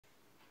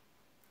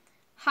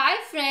Hi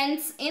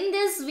friends, in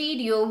this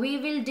video we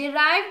will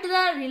derive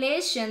the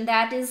relation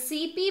that is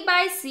Cp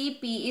by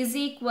Cp is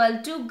equal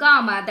to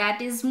gamma,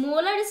 that is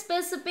molar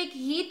specific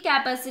heat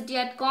capacity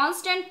at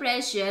constant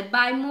pressure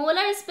by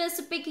molar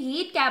specific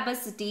heat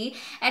capacity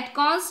at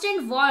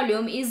constant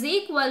volume is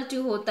equal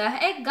to होता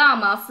है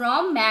gamma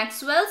from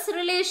Maxwell's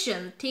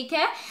relation. ठीक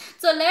है,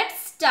 so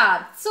let's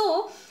start.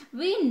 So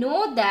we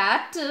know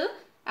that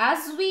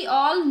as we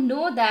all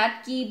know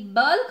that कि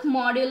bulk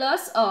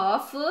modulus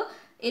of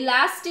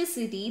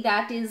elasticity,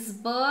 that is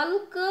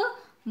bulk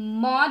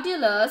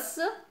modulus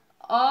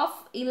of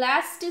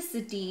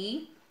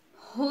elasticity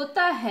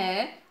होता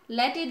है,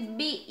 let it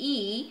be E,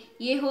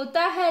 ये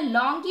होता है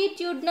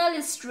longitudinal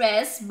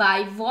stress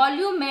by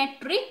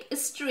volumetric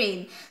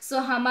strain.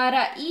 So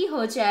हमारा E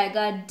हो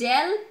जाएगा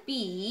del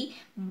P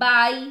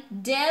by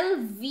del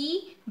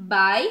V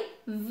by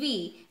V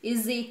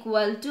is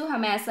equal to,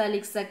 हम ऐसा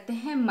लिख सकते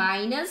हैं,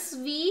 minus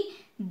V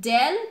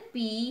del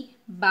P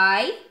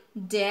by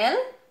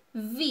del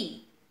V.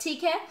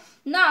 ठीक है,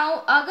 नाउ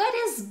अगर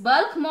इस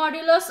बल्क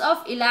मॉड्यूलस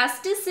ऑफ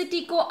इलास्टिसिटी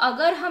को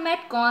अगर हम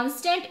एट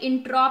कांस्टेंट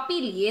इंट्रोपी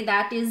लिए,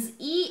 that is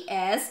E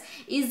S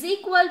is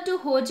equal to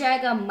हो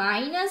जाएगा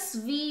minus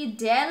we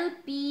del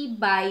P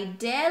by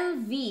del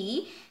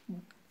V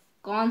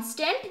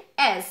constant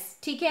S.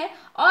 ठीक है,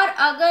 और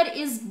अगर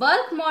इस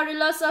बल्क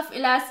मॉड्यूलस ऑफ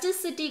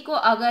इलास्टिसिटी को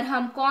अगर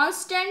हम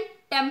कांस्टेंट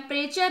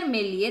टेम्परेचर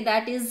में लिए,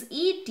 दैट इज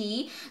ई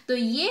टी, तो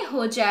ये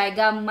हो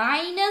जाएगा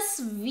minus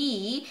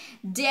we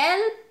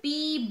del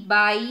P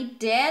by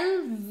del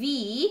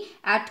we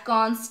at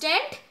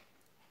constant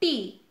T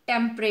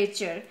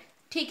temperature.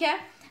 ठीक है,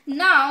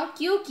 नाउ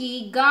क्योंकि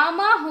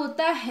गामा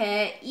होता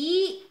है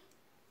E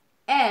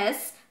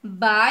S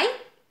by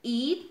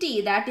E T,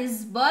 that is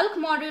bulk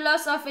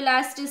modulus of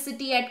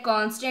elasticity at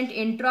constant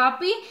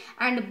entropy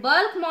and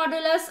bulk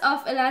modulus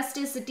of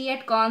elasticity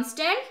at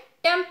constant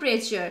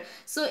temperature.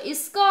 So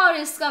इसका और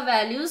इसका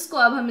values को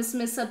अब हम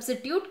इसमें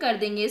सब्स्टिट्यूट कर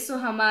देंगे. सो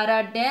हमारा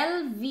del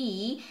V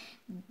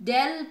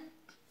del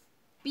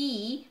P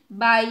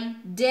by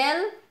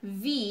del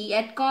V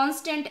at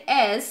constant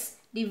S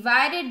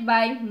divided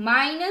by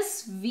minus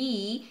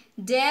V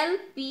del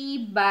P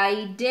by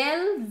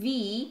del V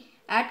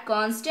at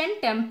constant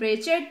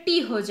temperature T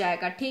हो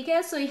जाएगा. ठीक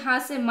है, सो यहाँ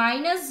से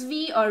माइनस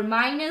वी और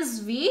माइनस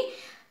वी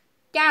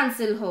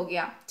कैंसिल हो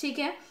गया. ठीक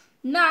है,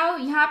 नाउ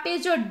यहाँ पे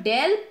जो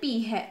डेल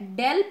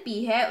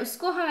पी है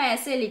उसको हम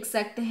ऐसे लिख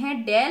सकते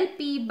हैं, del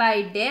P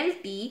by del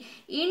T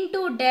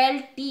into del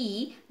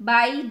T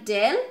by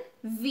del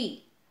we.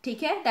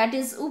 ठीक है, दैट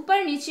इज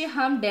ऊपर नीचे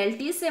हम डेल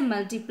टी से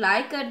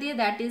मल्टीप्लाई कर दिए,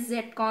 that is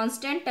at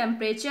constant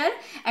temperature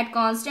at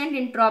constant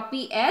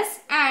entropy S,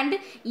 and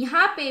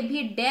यहाँ पे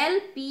भी डेल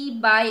पी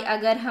बाई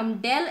अगर हम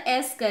डेल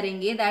एस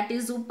करेंगे, दैट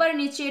इज ऊपर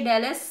नीचे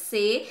डेल एस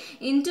से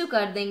इंटू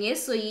कर देंगे.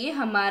 सो ये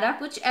हमारा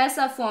कुछ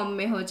ऐसा फॉर्म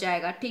में हो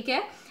जाएगा. ठीक है,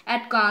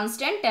 एट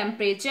कांस्टेंट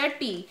टेम्परेचर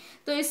टी.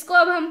 तो इसको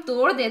अब हम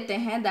तोड़ देते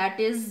हैं, that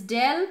is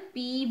del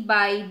P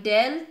by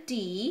del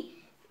T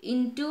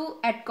into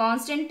at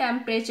constant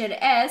temperature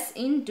S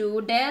into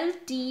del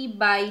T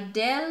by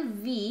del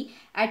V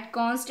at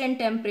constant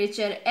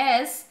temperature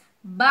S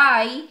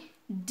by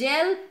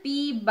del P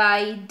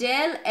by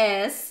del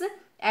S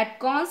at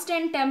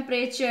constant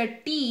temperature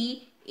T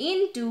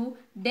into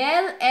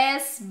del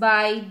S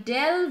by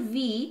del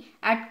V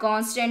at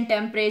constant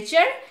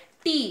temperature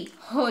T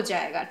हो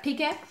जाएगा.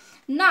 ठीक है,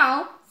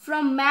 now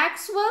from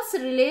Maxwell's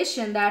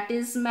relation, that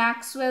is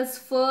Maxwell's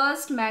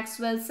first,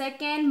 Maxwell's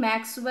second,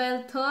 Maxwell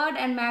third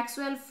and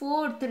Maxwell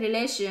fourth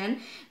relation,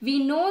 we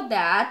know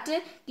that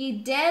कि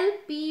del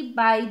P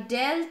by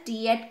del T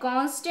at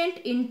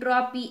constant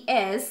entropy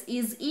S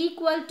is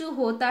equal to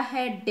होता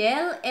है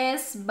del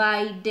S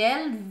by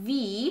del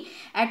V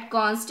at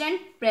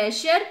constant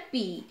pressure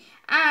P.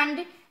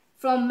 And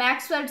from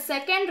Maxwell's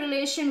second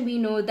relation, we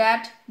know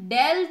that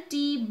del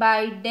T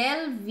by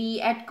del V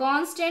at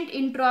constant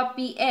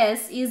entropy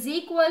S is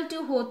equal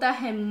to होता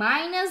है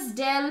minus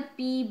del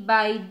P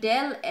by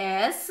del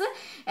S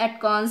at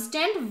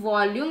constant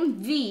volume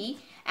V.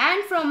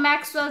 And from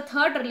Maxwell's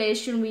third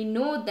relation, we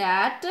know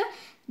that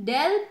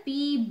del P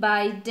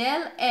by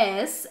del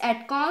S at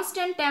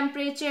constant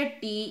temperature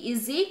T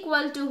is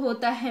equal to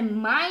होता है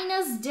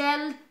minus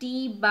del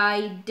T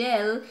by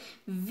del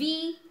V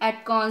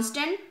at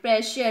constant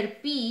pressure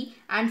P.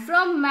 And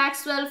from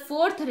Maxwell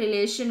fourth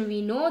relation,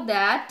 we know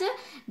that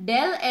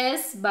del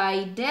S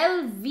by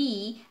del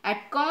V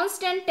at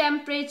constant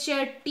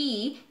temperature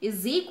T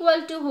is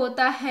equal to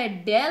होता है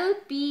del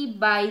P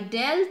by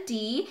del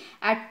T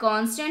at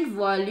constant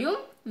volume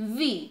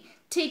V.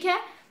 ठीक है,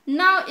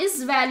 now इस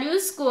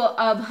values को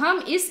अब हम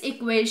इस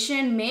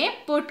equation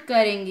में पुट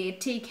करेंगे.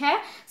 ठीक है,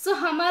 सो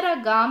हमारा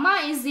गामा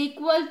इज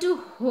इक्वल टू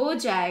हो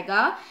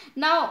जाएगा,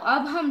 नाउ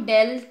अब हम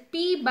del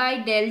P by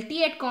del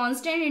T at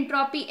constant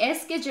entropy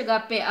S के जगह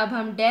पे अब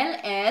हम del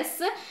S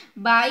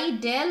by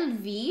del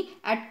we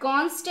at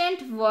constant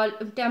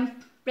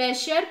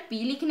temperature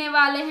P लिखने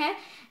वाले हैं.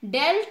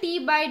 Del T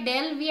by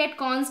del we at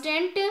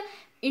constant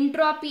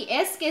entropy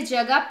S के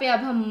जगह पे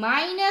अब हम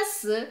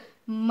minus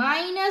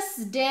minus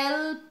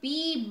del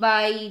P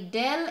by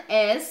del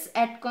S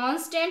at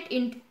constant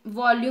in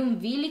volume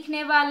we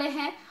लिखने वाले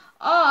हैं,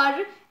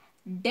 और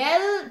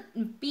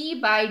del P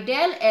by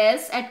del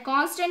S at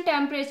constant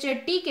temperature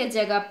T के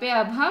जगह पे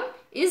अब हम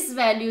इस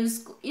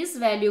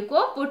वैल्यू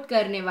को पुट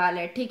करने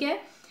वाले हैं, ठीक है।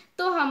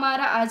 तो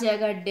हमारा आ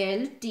जाएगा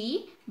del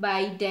T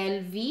by del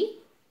we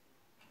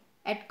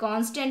at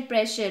constant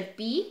pressure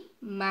P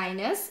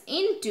minus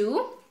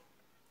into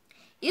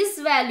इस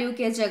वैल्यू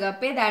के जगह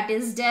पे that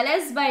is del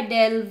S by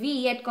del we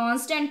at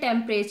constant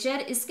temperature,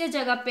 इसके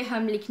जगह पे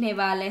हम लिखने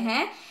वाले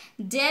हैं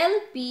del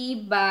P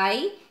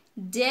by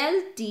del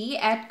T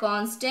at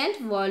constant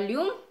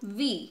volume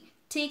we,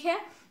 ठीक है।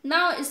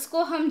 नाउ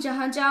इसको हम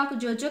जहाँ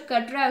जो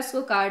कट रहा है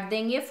उसको काट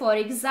देंगे। फॉर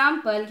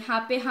एग्जाम्पल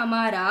यहाँ पे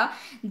हमारा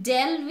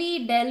del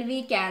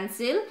we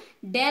cancel,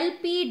 del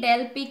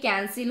P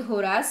cancel हो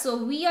रहा, so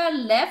we are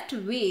left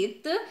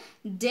with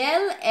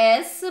del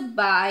S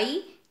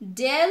by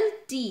del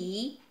t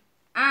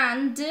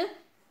and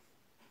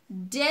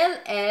del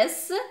s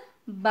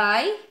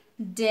by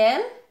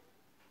del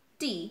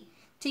t,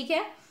 ठीक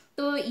है।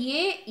 तो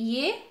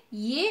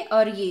ये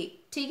और ये,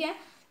 ठीक है।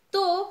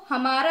 तो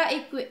हमारा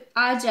एक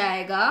आ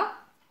जाएगा,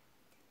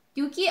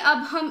 क्योंकि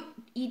अब हम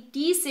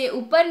t से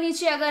ऊपर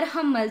नीचे अगर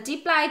हम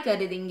मल्टीप्लाई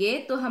कर देंगे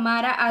तो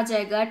हमारा आ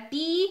जाएगा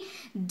t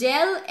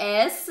del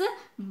s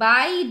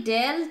by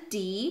del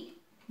t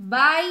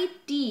by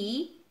t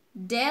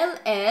del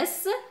s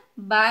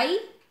by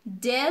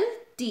del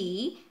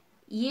T,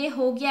 ये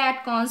हो गया एट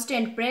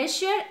कांस्टेंट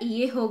प्रेशर,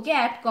 ये हो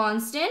गया एट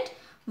कांस्टेंट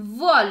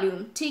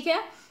वॉल्यूम, ठीक है।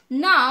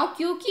 नाउ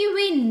क्योंकि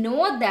वी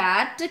नो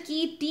दैट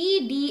कि T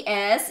D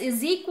S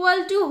is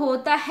equal to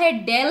होता है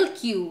डेल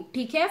क्यू,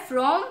 ठीक है,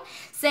 from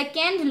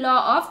second law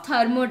of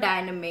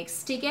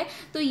thermodynamics, ठीक है।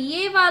 तो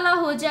ये वाला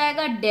हो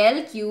जाएगा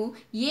डेल क्यू,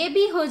 ये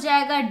भी हो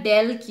जाएगा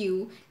डेल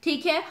क्यू,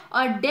 ठीक है।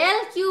 और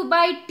डेल क्यू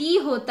बाई टी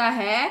होता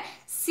है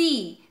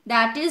सी,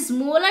 that is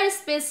molar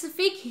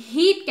specific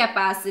heat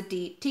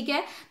capacity, ठीक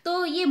है।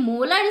 तो ये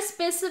molar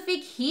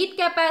specific heat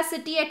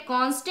capacity at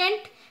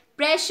constant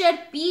pressure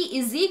P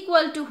is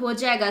equal to हो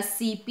जाएगा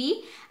Cp,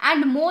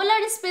 and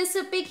molar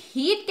specific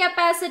heat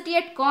capacity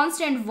at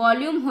constant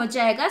volume हो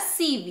जाएगा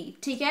Cv,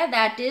 ठीक है।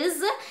 That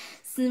is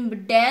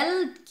del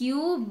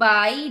Q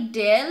by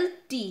del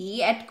T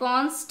at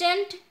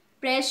constant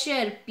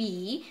pressure P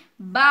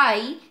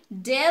by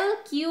del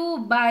Q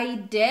by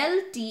del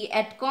T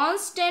at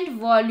constant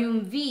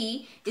volume V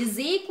is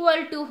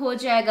equal to हो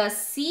जाएगा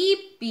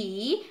Cp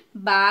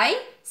by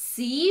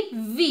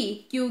Cv,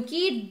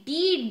 क्योंकि d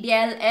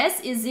del S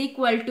is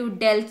equal to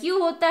del Q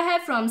होता है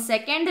from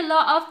second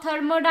law of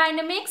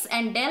thermodynamics,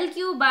 and del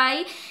Q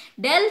by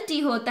del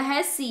T होता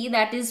है C,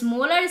 that is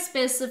molar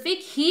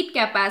specific heat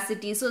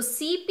capacity. So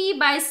Cp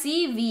by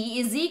Cv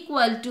is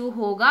equal to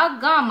होगा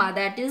gamma,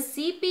 that is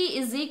Cp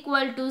is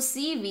equal to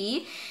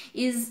Cv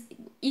is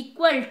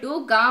equal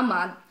to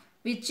gamma,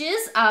 which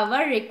is our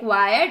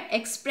required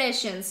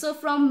expression. So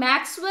from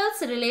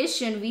Maxwell's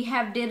relation we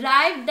have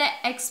derived the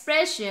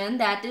expression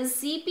that is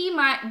Cp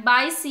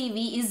by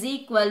Cv is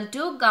equal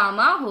to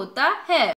gamma होता है।